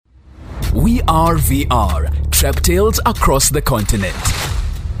We Are VR, Trep Tales across the continent.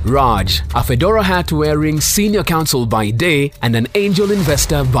 Raj, a fedora hat wearing senior counsel by day and an angel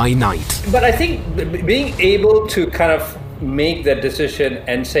investor by night. But I think being able to kind of make that decision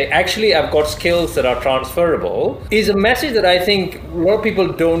and say, actually, I've got skills that are transferable is a message that I think a lot of people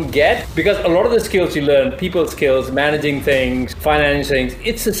don't get, because a lot of the skills you learn, people skills, managing things, financing things,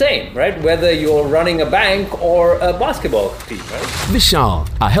 it's the same, right? Whether you're running a bank or a basketball team, right? Vishal,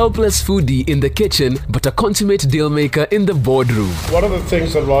 a helpless foodie in the kitchen, but a consummate deal maker in the boardroom. One of the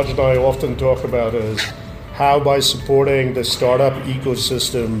things that Raj and I often talk about is how by supporting the startup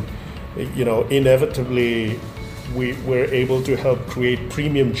ecosystem, inevitably we're able to help create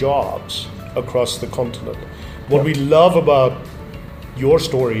premium jobs across the continent. What we love about your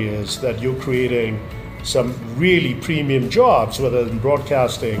story is that you're creating some really premium jobs, whether in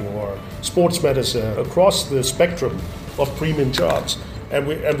broadcasting or sports medicine, across the spectrum of premium jobs. And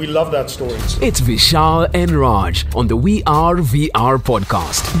we love that story. It's Vishal and Raj on the We Are VR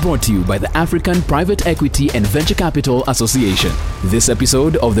podcast, brought to you by the African Private Equity and Venture Capital Association. This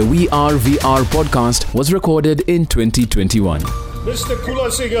episode of the We Are VR podcast was recorded in 2021. Mr.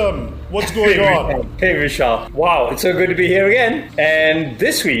 Kulasingham, what's going on? Hey Vishal. Wow, it's so good to be here again. And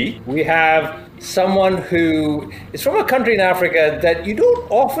this week we have someone who is from a country in Africa that you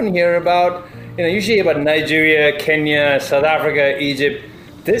don't often hear about. Usually about Nigeria, Kenya, South Africa, Egypt.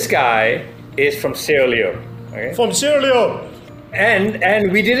 This guy is from Sierra Leone. Okay? From Sierra Leone.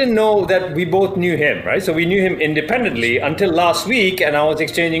 And we didn't know that we both knew him, right? So we knew him independently until last week, and I was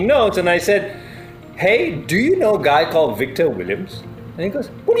exchanging notes, and I said, hey, do you know a guy called Victor Williams? And he goes,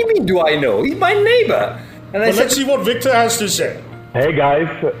 what do you mean do I know? He's my neighbor. And I said, let's see what Victor has to say. Hey guys,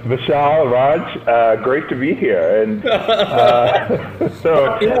 Vishal, Raj, great to be here. And I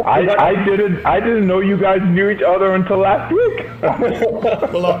didn't know you guys knew each other until last week.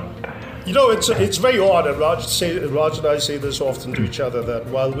 Well, it's very odd, and Raj and I say this often to each other, that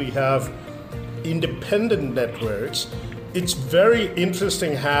while we have independent networks, it's very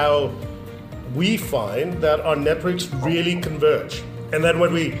interesting how we find that our networks really converge. And then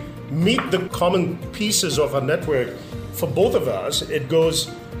when we meet the common pieces of our network, for both of us, it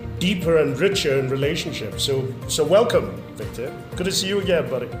goes deeper and richer in relationships. So welcome, Victor. Good to see you again,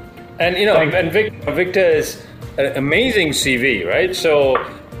 buddy. And Victor is an amazing CV, right? So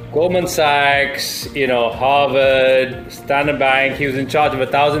Goldman Sachs, Harvard, Standard Bank. He was in charge of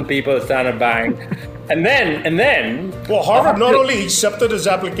 1,000 people at Standard Bank. And then. Well, Harvard not only accepted his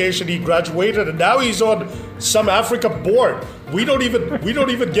application, he graduated, and now he's on some Africa board. We don't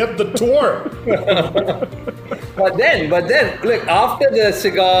even get the tour. But then, look, after the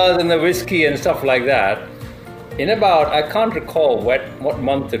cigars and the whiskey and stuff like that, in about, I can't recall what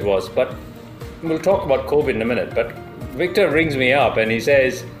month it was, but we'll talk about COVID in a minute. But Victor rings me up and he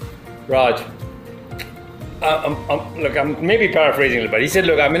says, Raj, I'm maybe paraphrasing a little bit. He said,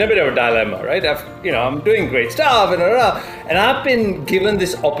 look, I'm in a bit of a dilemma, right? I'm doing great stuff, and I've been given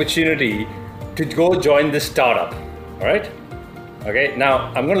this opportunity to go join this startup, all right? Okay,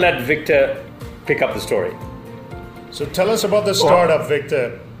 now I'm going to let Victor pick up the story. So tell us about the startup,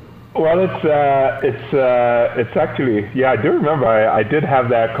 Victor. Well, it's actually, I do remember I did have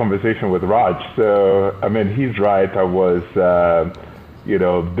that conversation with Raj. So, he's right. I was,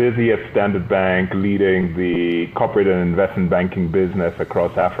 busy at Standard Bank leading the corporate and investment banking business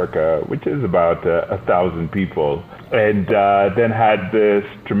across Africa, which is about 1,000 people. And then had this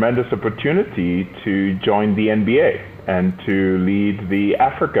tremendous opportunity to join the NBA and to lead the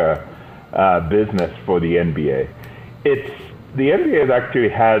Africa business for the NBA. The NBA has actually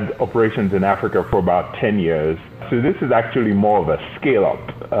had operations in Africa for about 10 years. So this is actually more of a scale-up.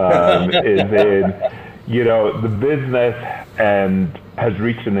 The business has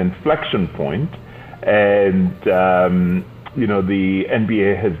reached an inflection point, and the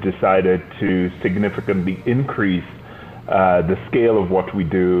NBA has decided to significantly increase the scale of what we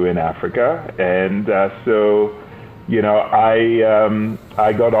do in Africa, and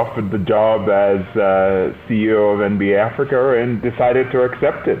I got offered the job as CEO of NBA Africa and decided to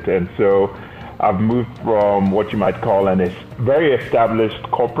accept it. And so I've moved from what you might call a very established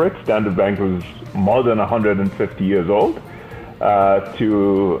corporate, Standard Bank was more than 150 years old,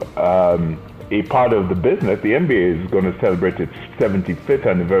 to a part of the business. The NBA is going to celebrate its 75th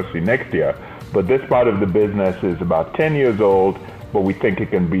anniversary next year, but this part of the business is about 10 years old, but we think it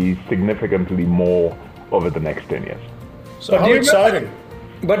can be significantly more over the next 10 years. So how exciting.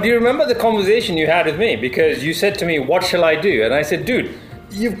 But do you remember the conversation you had with me? Because you said to me, what shall I do? And I said, dude,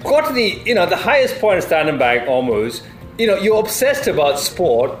 you've got the highest point of Standard Bank almost. you're obsessed about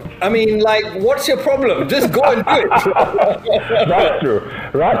sport. I mean, like, what's your problem? Just go and do it. That's true.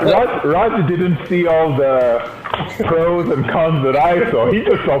 Raj didn't see all the pros and cons that I saw. He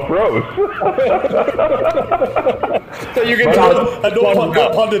just saw pros. So you can no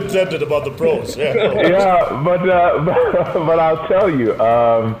pun intended about the pros. Yeah, but I'll tell you,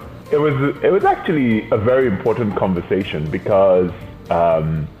 it was actually a very important conversation because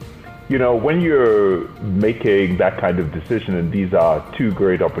when you're making that kind of decision, and these are two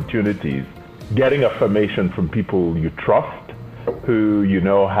great opportunities, getting affirmation from people you trust, who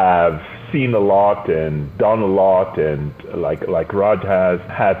have seen a lot and done a lot, and like Raj has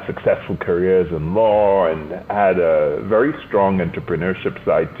had successful careers in law and had a very strong entrepreneurship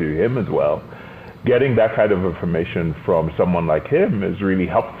side to him as well. Getting that kind of information from someone like him is really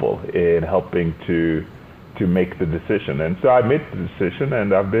helpful in helping to make the decision. And so I made the decision,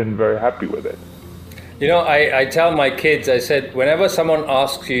 and I've been very happy with it. I tell my kids, I said, whenever someone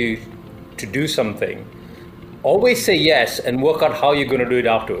asks you to do something, always say yes and work out how you're going to do it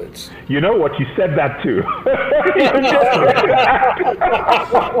afterwards. You know what? You said that too.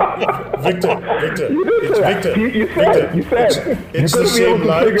 Victor. It's Victor. You said. It's the same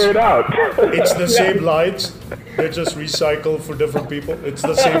lines. Figure it out. It's the same lines. They're just recycled for different people. It's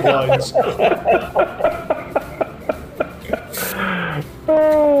the same lines.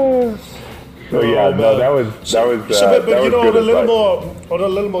 So yeah, that was. On a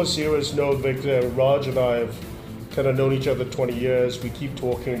little more serious note, Victor, Raj and I have kind of known each other 20 years. We keep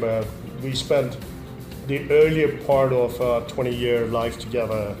talking about. We spent the earlier part of our 20-year life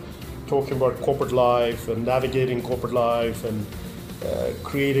together, talking about corporate life and navigating corporate life and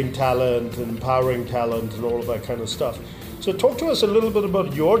creating talent, and empowering talent, and all of that kind of stuff. So, talk to us a little bit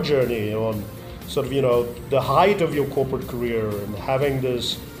about your journey on sort of the height of your corporate career and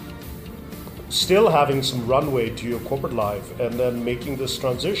still having some runway to your corporate life, and then making this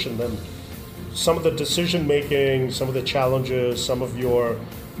transition, and some of the decision making, some of the challenges, some of your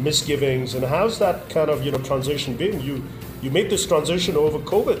misgivings, and how's that kind of transition been? You made this transition over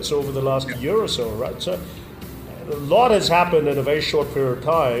COVID, so over the last year or so, right? So a lot has happened in a very short period of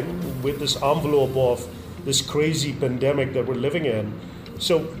time with this envelope of this crazy pandemic that we're living in.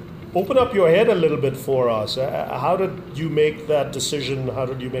 So open up your head a little bit for us. How did you make that decision? How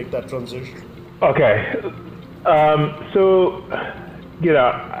did you make that transition? Okay. So,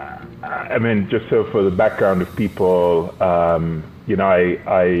 I mean, just so for the background of people, I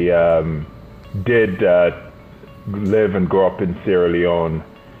did live and grow up in Sierra Leone,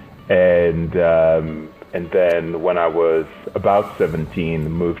 and then when I was about 17,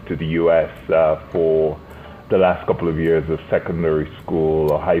 moved to the U.S. For the last couple of years of secondary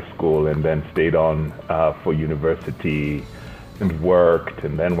school or high school, and then stayed on for university and worked,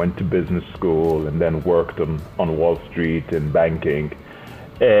 and then went to business school, and then worked on Wall Street in banking.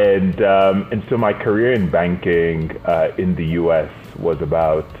 And so my career in banking in the U.S. was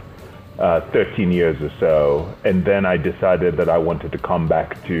about 13 years or so. And then I decided that I wanted to come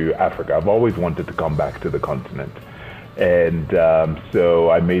back to Africa. I've always wanted to come back to the continent. And so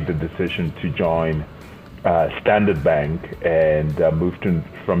I made the decision to join Standard Bank and moved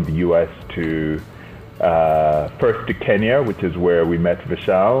from the U.S. to first to Kenya, which is where we met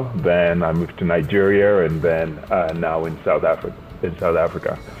Vishal. Then I moved to Nigeria, and then now in South Africa.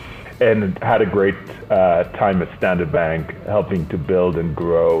 And had a great time at Standard Bank, helping to build and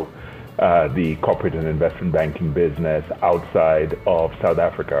grow the corporate and investment banking business outside of South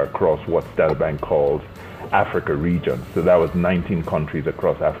Africa across what Standard Bank calls Africa region. So that was 19 countries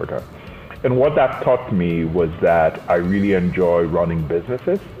across Africa. And what that taught me was that I really enjoy running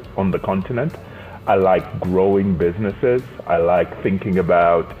businesses on the continent. I like growing businesses. I like thinking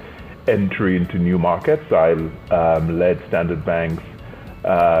about entry into new markets. I led Standard Bank's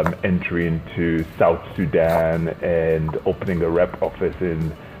entry into South Sudan and opening a rep office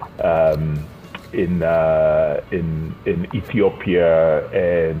in Ethiopia,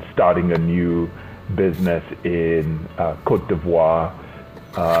 and starting a new business in Cote d'Ivoire.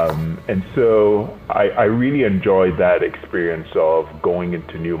 And so I really enjoyed that experience of going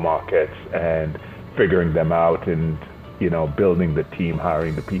into new markets and figuring them out, and building the team,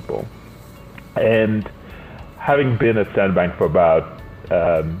 hiring the people. And having been at Standard Bank for about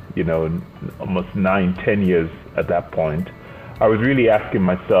almost 9-10 years at that point, I was really asking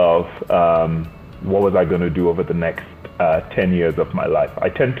myself, what was I going to do over the next 10 years of my life? I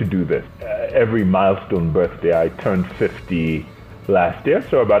tend to do this. Every milestone birthday, I turned 50 last year.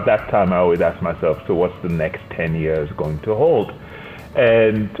 So about that time, I always ask myself, so what's the next 10 years going to hold?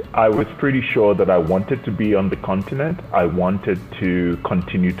 And I was pretty sure that I wanted to be on the continent. I wanted to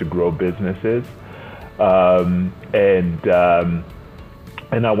continue to grow businesses. And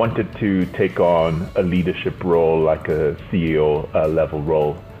I wanted to take on a leadership role, like a CEO level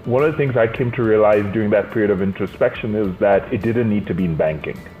role. One of the things I came to realize during that period of introspection is that it didn't need to be in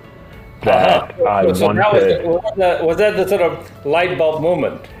banking. That I wanted. Was that the sort of light bulb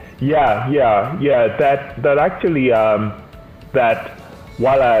moment? Yeah. That actually, that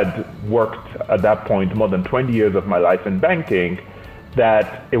while I'd worked at that point more than 20 years of my life in banking,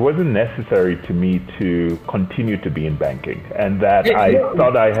 that it wasn't necessary to me to continue to be in banking, and that I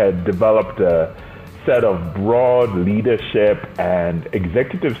thought I had developed a set of broad leadership and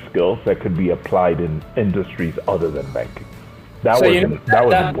executive skills that could be applied in industries other than banking. That was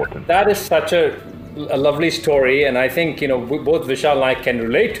important. That is such a lovely story, and I think both Vishal and I can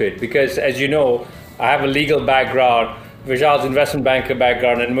relate to it, because as you know, I have a legal background, Vishal's investment banker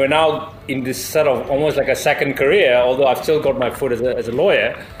background, and we're now in this sort of almost like a second career, although I've still got my foot as a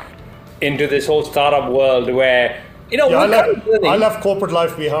lawyer, into this whole startup world where, I left corporate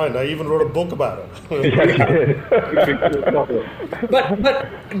life behind. I even wrote a book about it.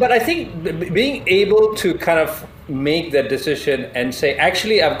 But I think being able to kind of make that decision and say,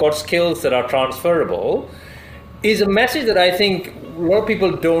 actually, I've got skills that are transferable is a message that I think a lot of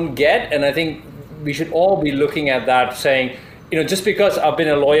people don't get, and I think we should all be looking at that saying, just because I've been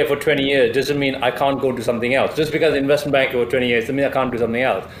a lawyer for 20 years doesn't mean I can't go do something else. Just because investment banker for 20 years doesn't mean I can't do something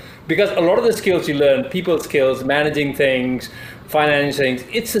else. Because a lot of the skills you learn, people skills, managing things, financing things,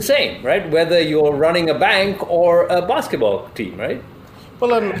 it's the same, right? Whether you're running a bank or a basketball team, right?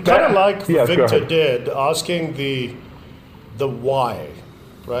 Well, and kind of like Victor did, asking the why,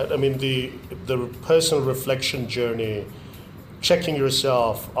 right? I mean, the personal reflection journey, checking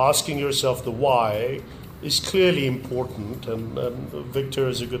yourself, asking yourself the why is clearly important, and Victor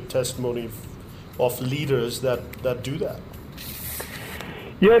is a good testimony of leaders that do that.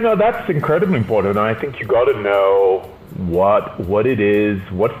 Yeah, no, that's incredibly important, and I think you got to know what it is,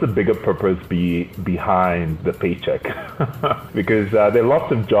 what's the bigger purpose behind the paycheck, because there are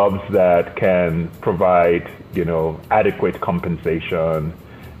lots of jobs that can provide adequate compensation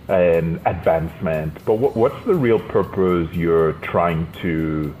and advancement, but what's the real purpose you're trying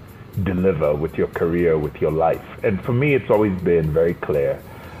to deliver with your career, with your life? And for me, it's always been very clear.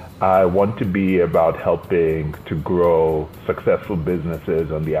 I want to be about helping to grow successful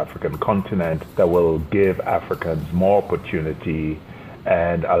businesses on the African continent that will give Africans more opportunity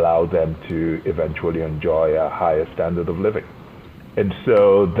and allow them to eventually enjoy a higher standard of living. And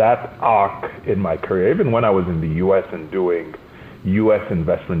so that arc in my career, even when I was in the US and doing US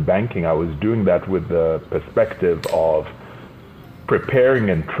investment banking, I was doing that with the perspective of preparing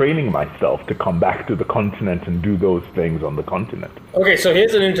and training myself to come back to the continent and do those things on the continent. Okay, so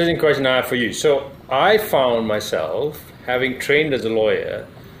here's an interesting question I have for you. So I found myself, having trained as a lawyer,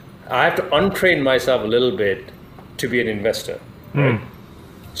 I have to untrain myself a little bit to be an investor. Right?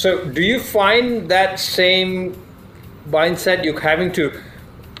 So do you find that same mindset you're having to,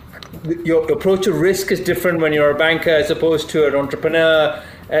 your approach to risk is different when you're a banker as opposed to an entrepreneur?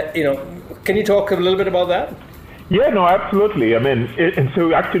 Can you talk a little bit about that? Yeah, no, absolutely. I mean, and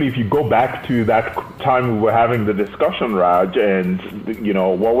so actually, if you go back to that time we were having the discussion, Raj, and,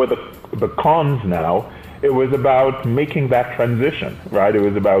 what were the cons now? It was about making that transition, right? It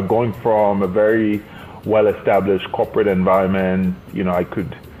was about going from a very well-established corporate environment.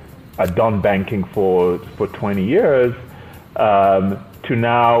 I'd done banking for 20 years, to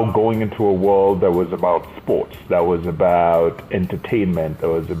now going into a world that was about sports, that was about entertainment, that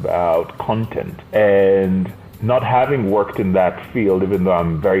was about content. And not having worked in that field, even though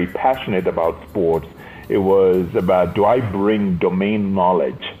I'm very passionate about sports, it was about, do I bring domain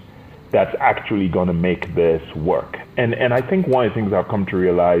knowledge that's actually going to make this work? And I think one of the things I've come to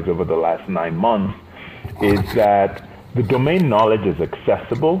realize over the last 9 months is that the domain knowledge is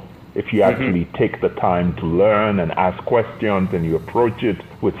accessible if you actually take the time to learn and ask questions, and you approach it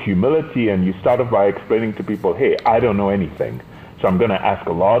with humility, and you start off by explaining to people, hey, I don't know anything, so I'm going to ask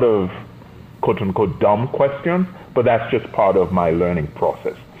a lot of quote-unquote dumb questions, but that's just part of my learning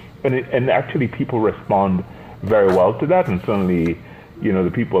process. And actually people respond very well to that, and certainly,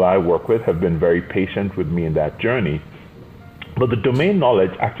 the people I work with have been very patient with me in that journey. But the domain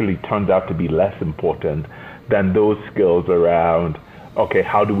knowledge actually turns out to be less important than those skills around, okay,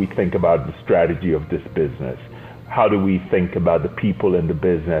 how do we think about the strategy of this business? How do we think about the people in the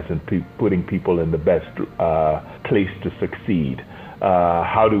business and putting people in the best place to succeed?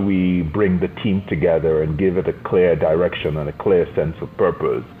 How do we bring the team together and give it a clear direction and a clear sense of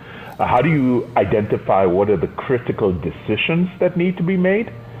purpose? How do you identify what are the critical decisions that need to be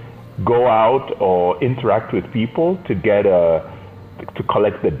made? Go out or interact with people to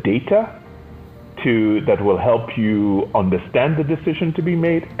collect the data that will help you understand the decision to be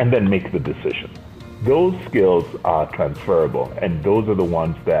made and then make the decision. Those skills are transferable, and those are the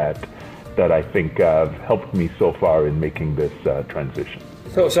ones that I think have helped me so far in making this transition.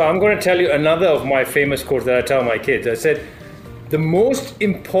 So I'm going to tell you another of my famous quotes that I tell my kids. I said, the most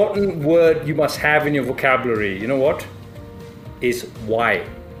important word you must have in your vocabulary, you know what? Is why.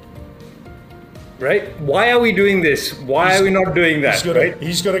 Right? Why are we doing this? Why are we not doing that?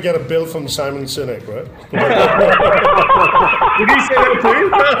 He's going to get a bill from Simon Sinek, right? Did he say that too?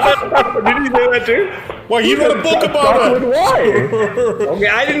 Did he say that too? Well, he wrote a book about it. Why? Okay,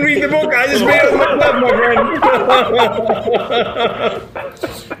 I didn't read the book. I just made it myself, my friend.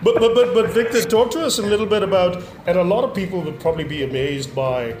 But Victor, talk to us a little bit about, and a lot of people would probably be amazed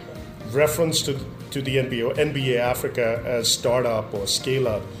by reference to the NBA or NBA Africa as startup or scale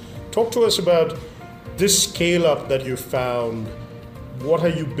up. Talk to us about this scale up that you found. What are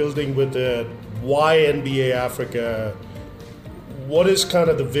you building with it? Why NBA Africa? What is kind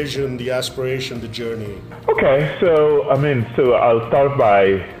of the vision, the aspiration, the journey? Okay, so I'll start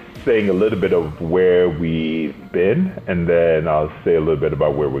by saying a little bit of where we've been, and then I'll say a little bit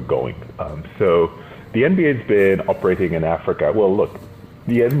about where we're going. So the NBA's been operating in Africa. Well, look,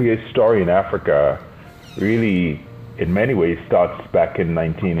 the NBA's story in Africa really, in many ways, starts back in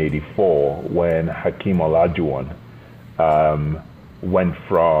 1984 when Hakeem Olajuwon went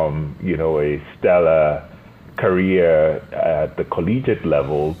from, a stellar career at the collegiate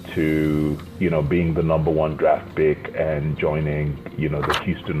level to, being the number one draft pick and joining, the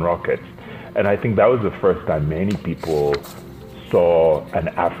Houston Rockets. And I think that was the first time many people saw an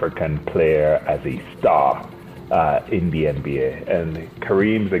African player as a star in the NBA. And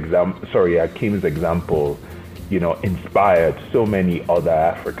Hakim's example, inspired so many other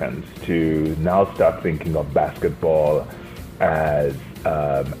Africans to now start thinking of basketball as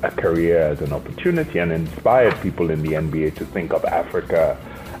a career, as an opportunity, and inspired people in the NBA to think of Africa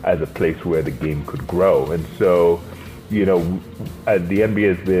as a place where the game could grow. And so, the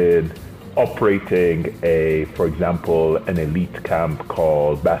NBA has been operating for example, an elite camp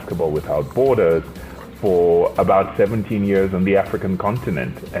called Basketball Without Borders for about 17 years on the African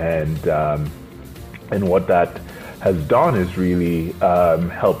continent. And what that has done is really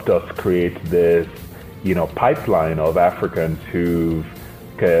helped us create this, pipeline of Africans who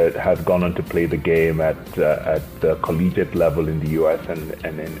have gone on to play the game at the collegiate level in the U.S.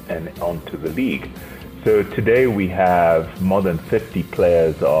 and onto the league. So today we have more than 50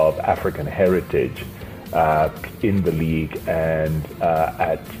 players of African heritage in the league, and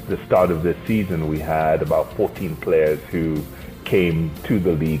at the start of this season we had about 14 players who came to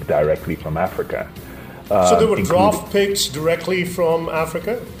the league directly from Africa. So there were draft picks directly from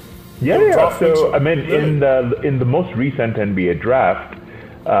Africa? Yeah. So in the most recent NBA draft,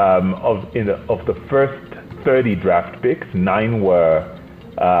 of the first 30 draft picks, 9 were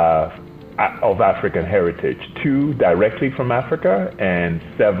of African heritage, 2 directly from Africa, and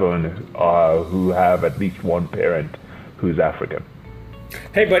 7 who have at least one parent who's African.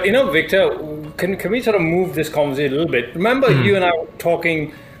 Hey, but Victor, can we sort of move this conversation a little bit? Remember, you and I were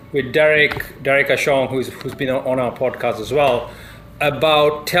talking with Derek Ashong, who's been on our podcast as well,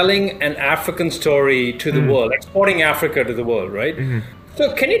 about telling an African story to the world, exporting Africa to the world, right? Mm-hmm.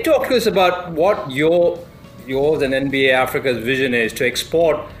 So can you talk to us about what yours and NBA Africa's vision is to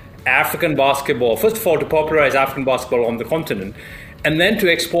export African basketball, first of all, to popularize African basketball on the continent, and then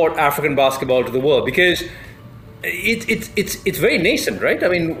to export African basketball to the world? Because it's very nascent, right? I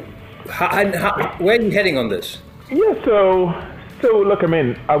mean, where are you heading on this? Yeah, so look,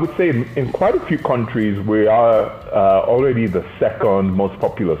 I would say in quite a few countries we are already the second most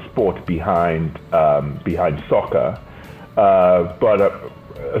popular sport behind soccer, but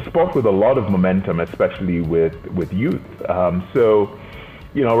a sport with a lot of momentum, especially with youth. So,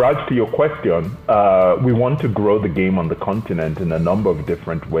 Raj, to your question, we want to grow the game on the continent in a number of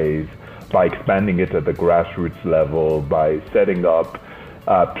different ways, by expanding it at the grassroots level, by setting up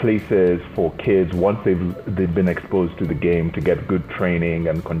places for kids once they've been exposed to the game to get good training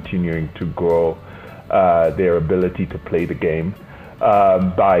and continuing to grow their ability to play the game,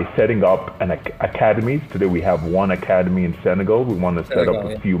 by setting up academies. Today we have one academy in Senegal. We want to set up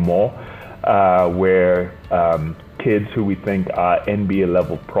a few more where kids who we think are NBA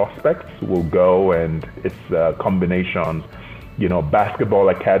level prospects will go, and it's a combination, basketball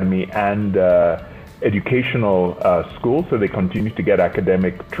academy and educational school, so they continue to get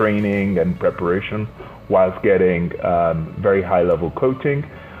academic training and preparation whilst getting very high level coaching.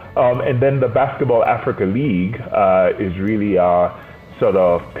 And then the Basketball Africa League is really our sort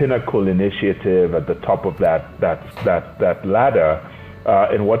of pinnacle initiative at the top of that ladder,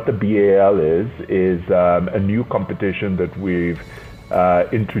 And what the BAL is a new competition that we've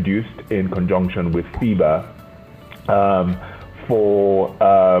introduced in conjunction with FIBA for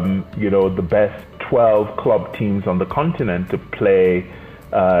the best 12 club teams on the continent to play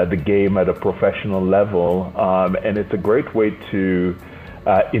the game at a professional level, and it's a great way to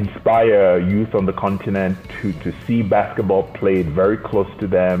inspire youth on the continent to see basketball played very close to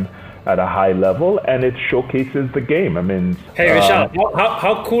them at a high level, and it showcases the game. I mean, hey Vishal,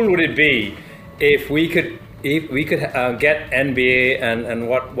 how cool would it be if we could get NBA and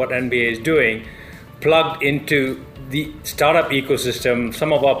what NBA is doing plugged into the startup ecosystem,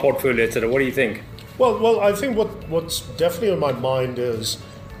 some of our portfolio, etc. What do you think? Well, I think what's definitely on my mind is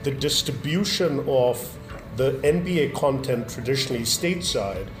the distribution of the NBA content traditionally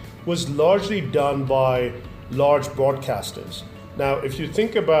stateside was largely done by large broadcasters. Now, if you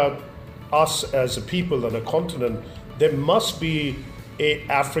think about us as a people and a continent, there must be a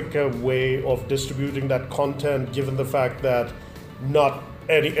Africa way of distributing that content, given the fact that not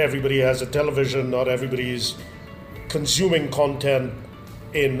everybody has a television, not everybody is consuming content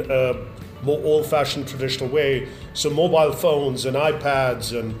in a more old-fashioned traditional way. So mobile phones and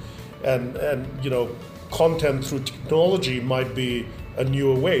iPads and content through technology might be a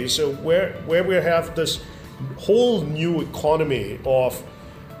newer way. So where we have this whole new economy of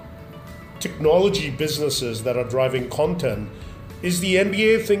technology businesses that are driving content, is the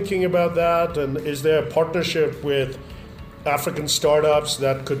NBA thinking about that? And is there a partnership with African startups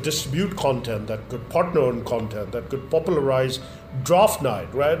that could distribute content, that could partner on content, that could popularize draft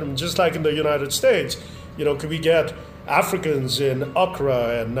night, right? And just like in the United States, could we get Africans in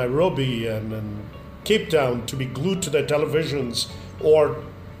Accra and Nairobi and Cape Town to be glued to their televisions or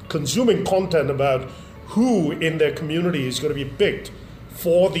consuming content about who in their community is going to be picked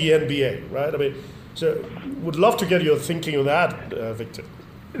for the NBA, right? I mean, so would love to get your thinking on that, Victor.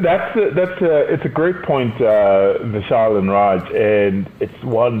 It's a great point, Vishal and Raj, and it's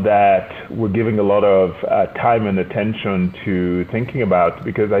one that we're giving a lot of time and attention to thinking about,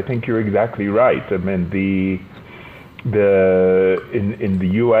 because I think you're exactly right. I mean, in the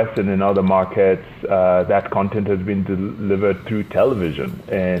US and in other markets, that content has been delivered through television,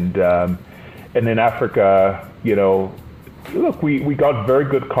 and in Africa, look, we got very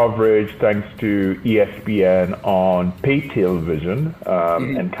good coverage thanks to ESPN on pay television,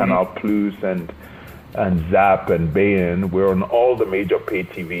 and Canal Plus and Zap and Bein. We're on all the major pay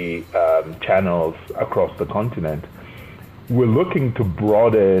TV channels across the continent. We're looking to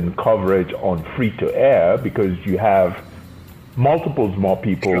broaden coverage on free-to-air because you have multiples more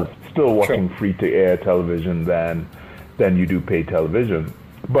people still watching free-to-air television than you do pay television.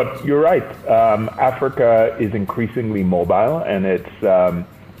 But you're right. Africa is increasingly mobile, and it's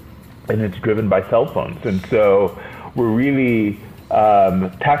driven by cell phones. And so we're really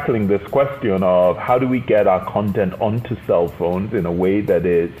tackling this question of how do we get our content onto cell phones in a way that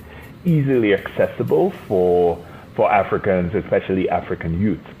is easily accessible for Africans, especially African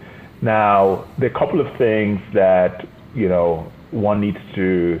youth. Now, there are a couple of things that one needs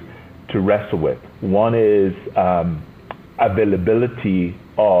to wrestle with. One is availability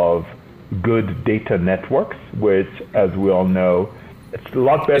of good data networks, which, as we all know, it's a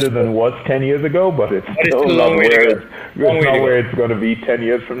lot better than it was 10 years ago, but it's still not where it's going to be 10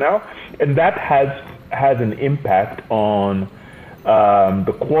 years from now. And that has an impact on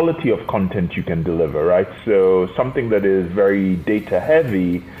the quality of content you can deliver, right? So something that is very data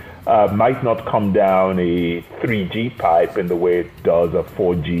heavy might not come down a 3G pipe in the way it does a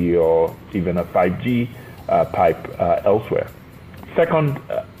 4G or even a 5G pipe elsewhere. Second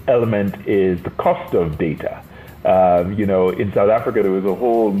element is the cost of data. In South Africa, there was a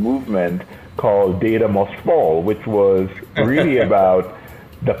whole movement called Data Must Fall, which was really about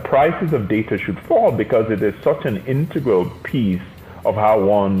the prices of data should fall because it is such an integral piece of how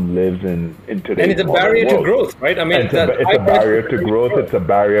one lives in today's world. And it's a barrier to growth, right? I mean, it's a barrier to growth. It's a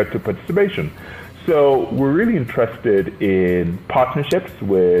barrier to participation. So we're really interested in partnerships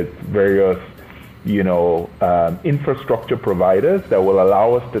with various infrastructure providers that will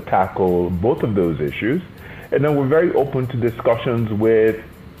allow us to tackle both of those issues. And then we're very open to discussions with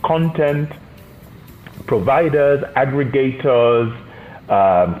content providers, aggregators,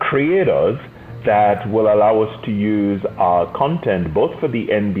 creators that will allow us to use our content both for the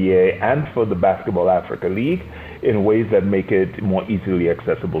NBA and for the Basketball Africa League in ways that make it more easily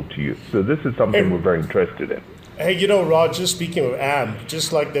accessible to you. So this is something we're very interested in. Hey, Raj, just speaking of AMP,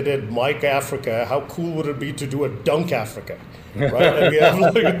 just like they did Mike Africa, how cool would it be to do a Dunk Africa? Right? And we have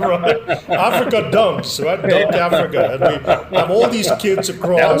Africa Dunks, right? Dunk Africa. And we have all these kids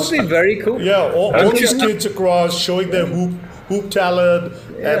across. That would be very cool. Yeah, all these kids across showing their hoop hoop talent,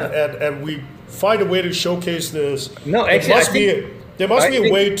 and we find a way to showcase this. No, actually, there must be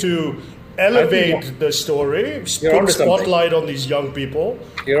a way to elevate the story, put spotlight on these young people.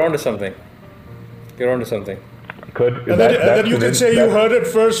 You're onto something. And then you can say you heard it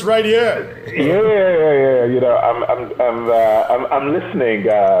first right here. Yeah. You know, I'm listening,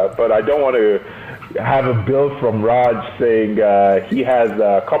 but I don't want to have a bill from Raj saying he has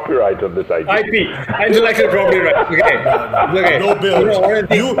copyright on this idea. IP, intellectual property right. Okay. No bill.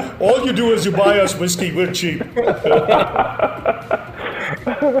 All you do is you buy us whiskey. We're cheap.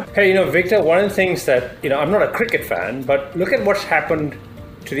 Hey, Victor, one of the things that, I'm not a cricket fan, but look at what's happened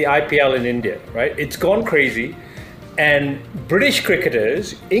to the IPL in India, right? It's gone crazy. And British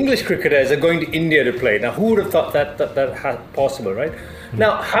cricketers, English cricketers are going to India to play. Now, who would have thought that possible, right?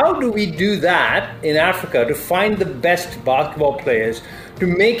 Now, how do we do that in Africa to find the best basketball players to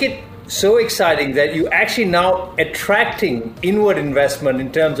make it so exciting that you actually now attracting inward investment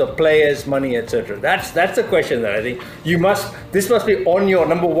in terms of players, money, etc.? That's the question that I think this must be on your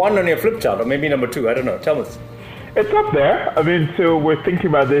number one on your flip chart, or maybe number two. I don't know. Tell us. It's up there. I mean, so we're thinking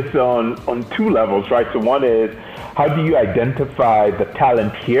about this on two levels, right? So one is, how do you identify the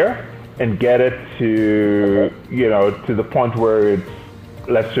talent here and get it to the point where it's,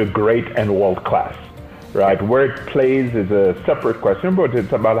 let's say, great and world class, right? Where it plays is a separate question, but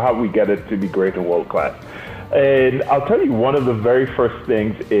it's about how we get it to be great and world class. And I'll tell you, one of the very first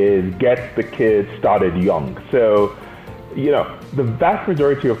things is get the kids started young. So, the vast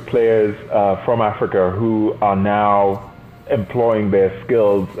majority of players from Africa who are now employing their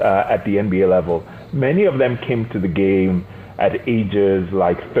skills at the NBA level, many of them came to the game at ages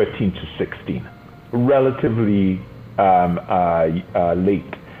like 13 to 16, relatively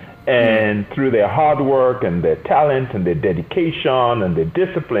late. And through their hard work and their talent and their dedication and their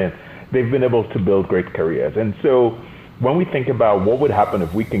discipline, they've been able to build great careers. And so when we think about what would happen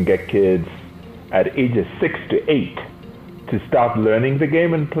if we can get kids at ages 6 to 8 to start learning the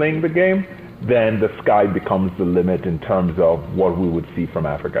game and playing the game, then the sky becomes the limit in terms of what we would see from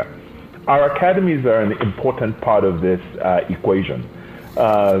Africa. Our academies are an important part of this equation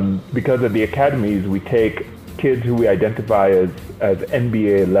because at the academies we take kids who we identify as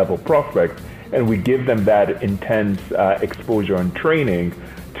NBA level prospects and we give them that intense exposure and training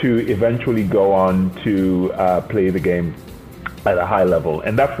to eventually go on to play the game at a high level.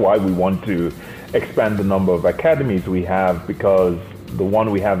 And that's why we want to expand the number of academies we have, because the one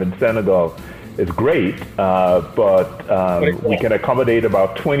we have in Senegal is great, but we can accommodate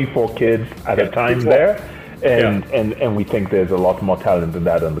about 24 kids at a time there, and we think there's a lot more talent than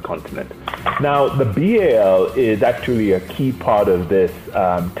that on the continent. Now, the BAL is actually a key part of this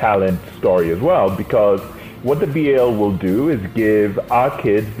talent story as well, because what the BAL will do is give our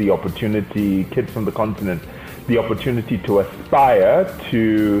kids the opportunity, kids from the continent, the opportunity to aspire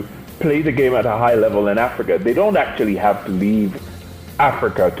to play the game at a high level in Africa. They don't actually have to leave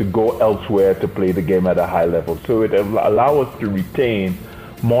Africa to go elsewhere to play the game at a high level. So it will allow us to retain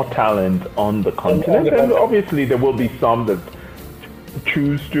more talent on the continent. And obviously there will be some that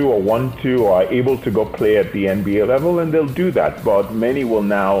choose to or want to or are able to go play at the NBA level, and they'll do that. But many will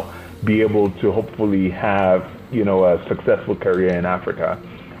now be able to hopefully have, a successful career in Africa.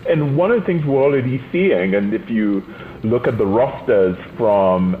 And one of the things we're already seeing, and if you look at the rosters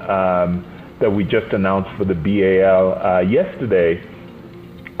from that we just announced for the BAL yesterday,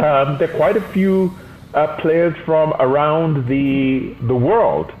 there are quite a few players from around the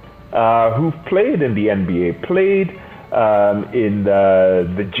world who've played in the NBA, played in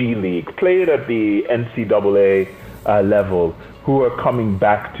the G League, played at the NCAA level, who are coming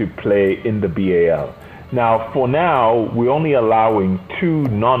back to play in the BAL. Now, for now, we're only allowing 2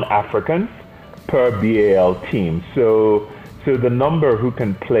 non-Africans per BAL team. So the number who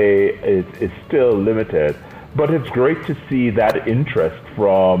can play is still limited. But it's great to see that interest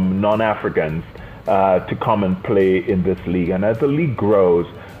from non-Africans to come and play in this league. And as the league grows,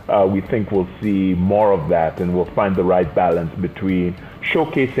 we think we'll see more of that, and we'll find the right balance between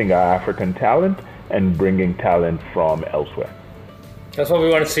showcasing our African talent and bringing talent from elsewhere. That's what we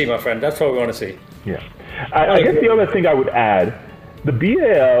want to see, my friend. That's what we want to see. Yeah. I guess the other thing I would add, the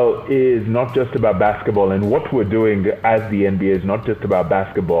BAL is not just about basketball, and what we're doing as the NBA is not just about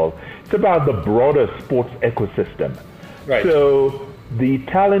basketball. It's about the broader sports ecosystem. Right. So the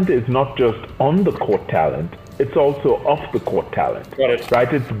talent is not just on the court talent, it's also off the court talent. Got it.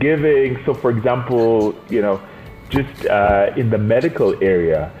 Right? It's giving, so for example, just in the medical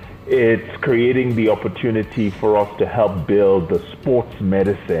area, it's creating the opportunity for us to help build the sports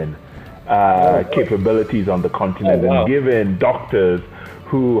medicine capabilities on the continent, and giving doctors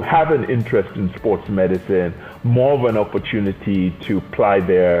who have an interest in sports medicine more of an opportunity to apply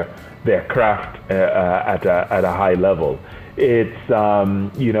their craft at a high level. It's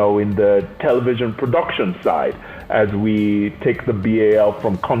in the television production side, as we take the BAL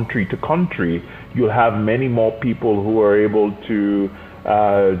from country to country, you'll have many more people who are able to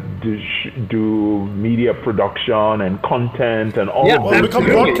do media production and content and all. Well, become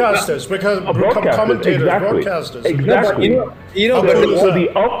broadcasters, become commentators, exactly. broadcasters. Exactly. But the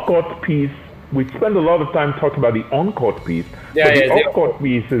off-court piece, we spend a lot of time talking about the on-court piece. But the off-court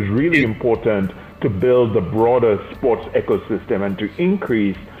piece is really important to build the broader sports ecosystem and to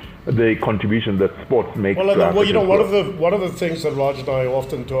increase the contribution that sports makes. One of the things that Raj and I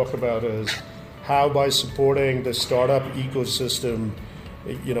often talk about is how by supporting the startup ecosystem,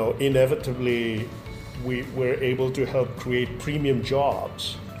 inevitably we're able to help create premium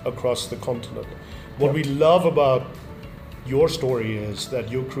jobs across the continent. What we love about your story is that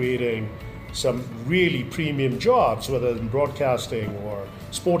you're creating some really premium jobs, whether in broadcasting or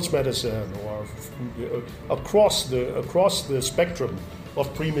sports medicine or across the spectrum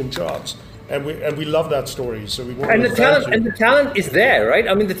of premium jobs. And we love that story. So we want the talent is there, right?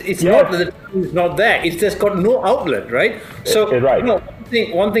 I mean, it's not that the talent is not there. It's just got no outlet, right? So right.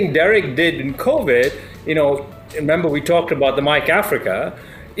 One thing Derek did in COVID, remember we talked about the Mike Africa.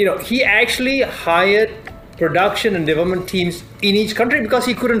 He actually hired production and development teams in each country because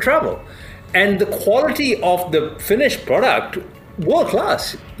he couldn't travel, and the quality of the finished product, world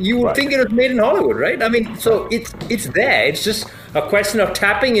class. You would think it was made in Hollywood, right? I mean, so it's there. It's just a question of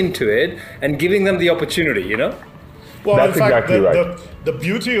tapping into it and giving them the opportunity, Well, that's in fact, exactly right. The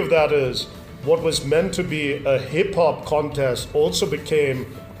beauty of that is what was meant to be a hip-hop contest also became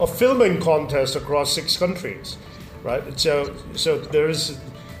a filming contest across 6 countries, right? So there is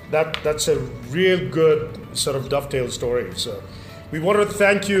that's a real good sort of dovetail story. So we want to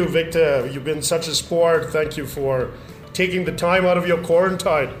thank you, Victor. You've been such a sport. Thank you for taking the time out of your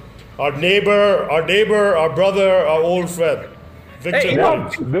quarantine. Our neighbor, our brother, our old friend. Victor,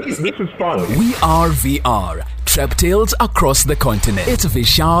 this is fun. We are VR. Trap Tales across the continent. It's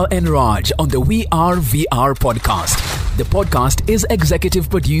Vishal and Raj on the We Are VR podcast. The podcast is executive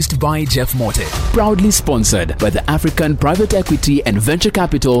produced by Jeff Morton. Proudly sponsored by the African Private Equity and Venture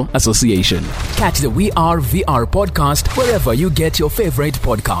Capital Association. Catch the We Are VR podcast wherever you get your favorite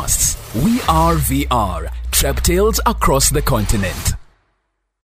podcasts. We Are VR. Trap Tales across the continent.